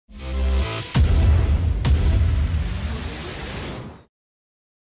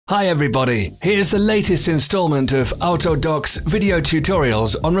Hi everybody, here's the latest installment of Autodoc's video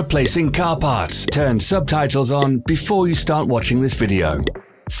tutorials on replacing car parts. Turn subtitles on before you start watching this video.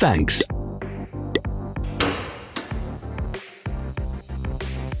 Thanks.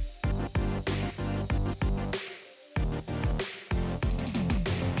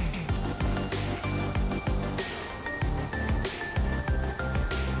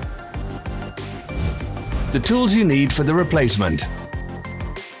 The tools you need for the replacement.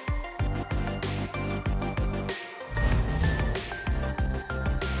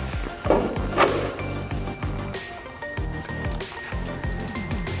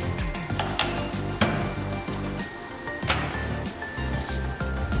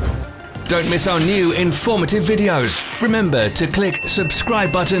 Don't miss our new informative videos. Remember to click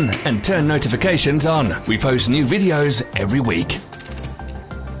subscribe button and turn notifications on. We post new videos every week.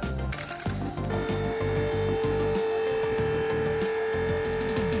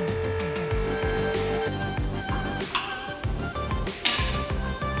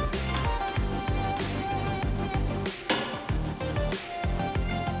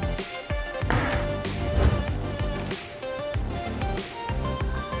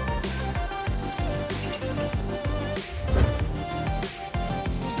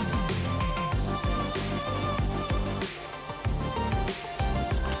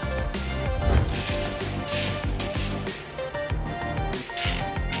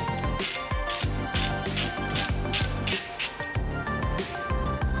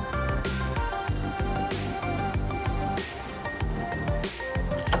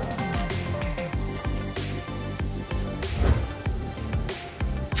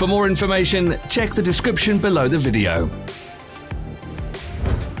 For more information, check the description below the video.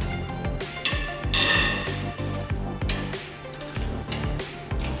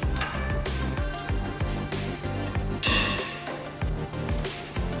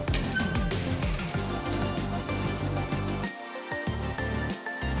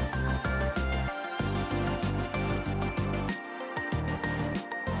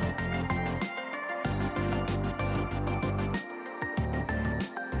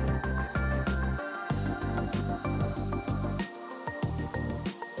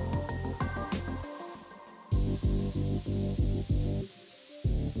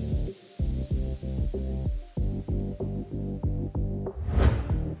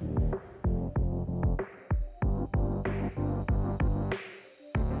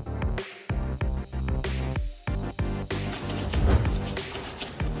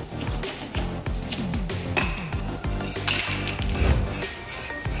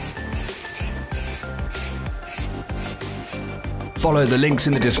 Follow the links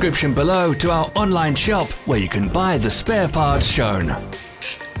in the description below to our online shop where you can buy the spare parts shown.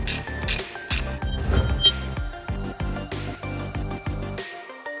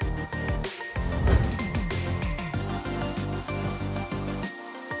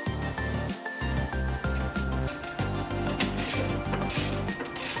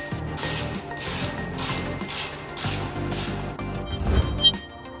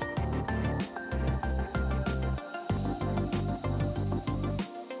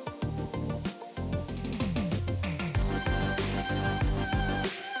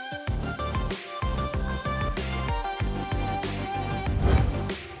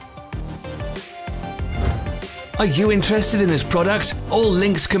 Are you interested in this product? All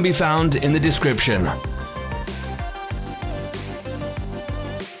links can be found in the description.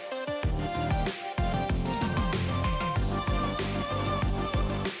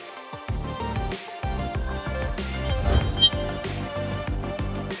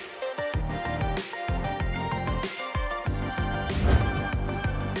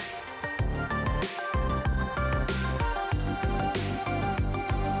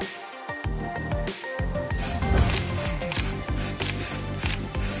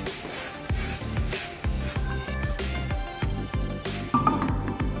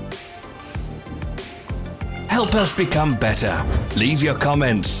 Help us become better. Leave your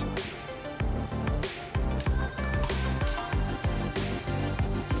comments.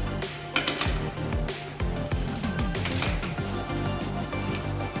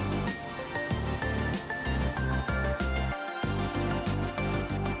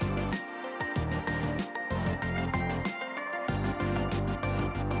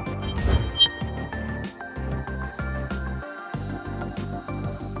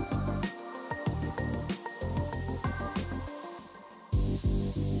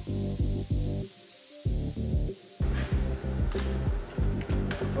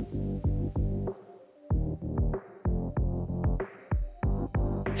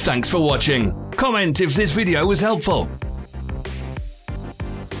 Thanks for watching. Comment if this video was helpful.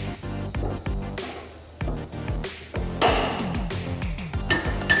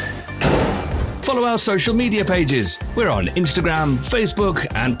 follow our social media pages. We're on Instagram, Facebook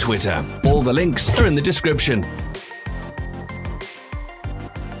and Twitter. All the links are in the description.